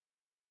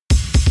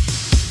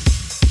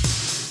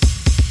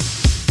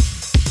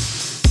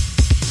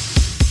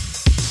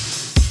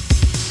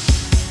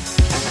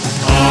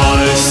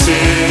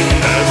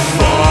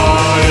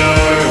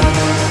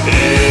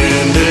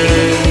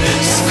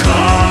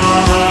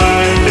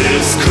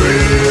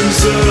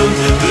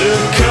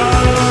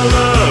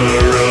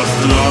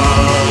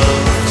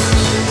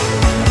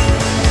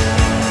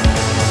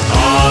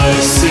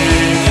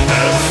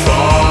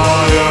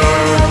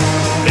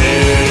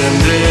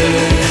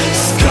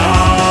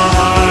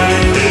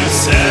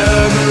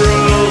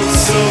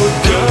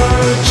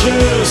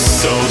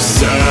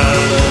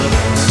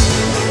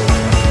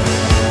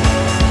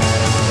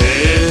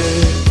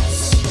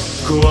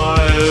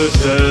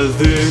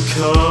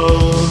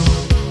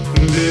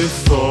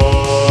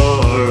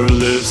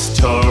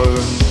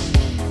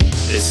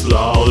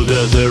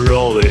under the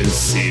rolling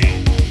sea.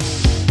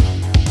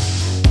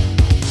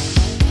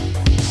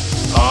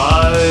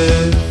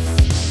 I've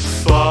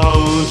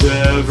found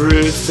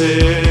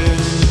everything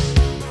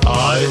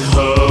I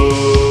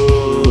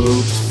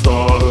hoped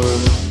for.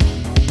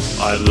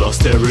 I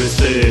lost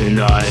everything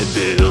I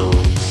built.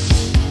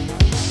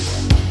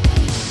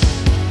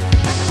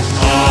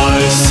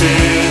 I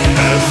see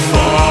a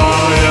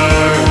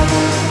fire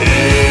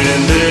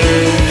in the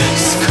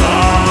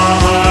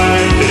sky.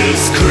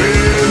 It's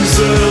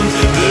crimson,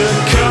 the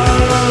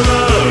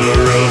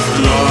color of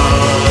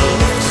blood.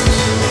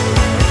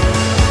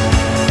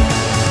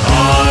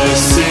 I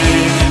see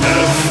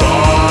a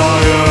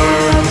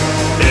fire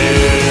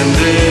in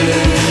the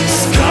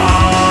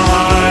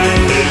sky.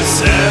 It's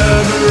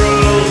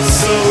emerald,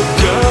 so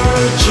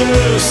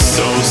gorgeous,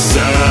 so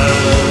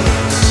sad.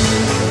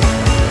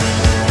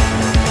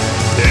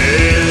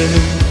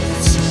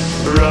 It's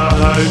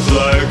bright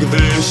like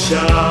the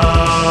shining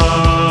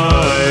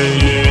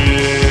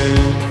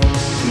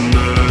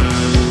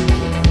moon.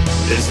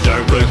 It's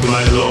dark like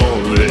my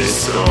lonely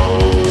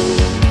soul.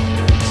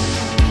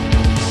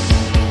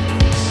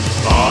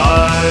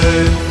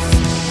 I've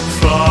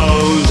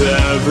found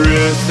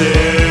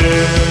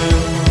everything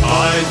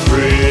I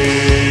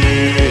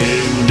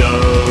dreamed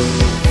of.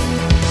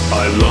 I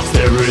lost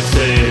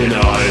everything I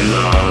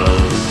loved.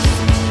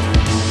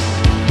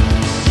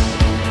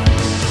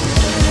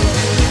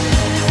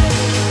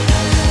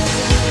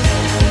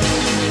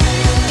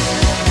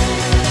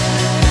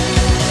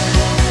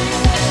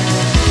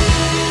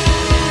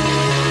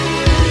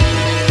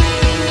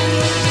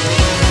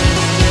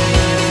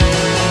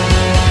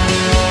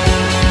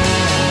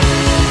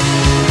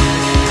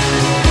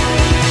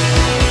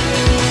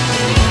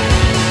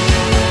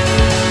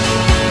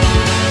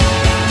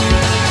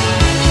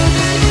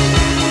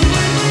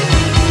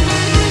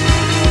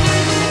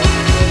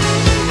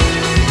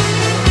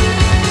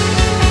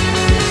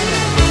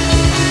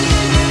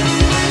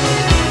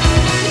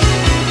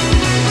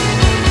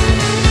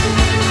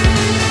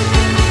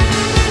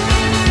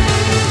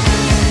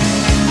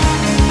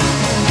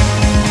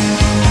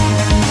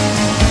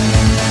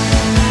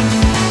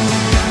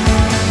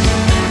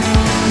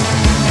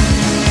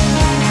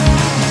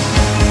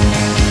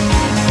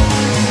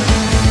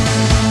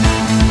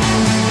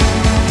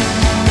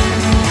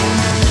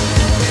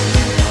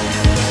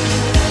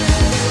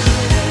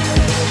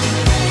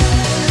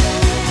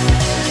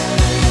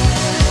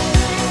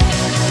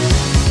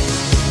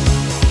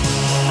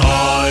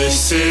 I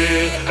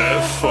see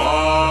a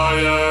fire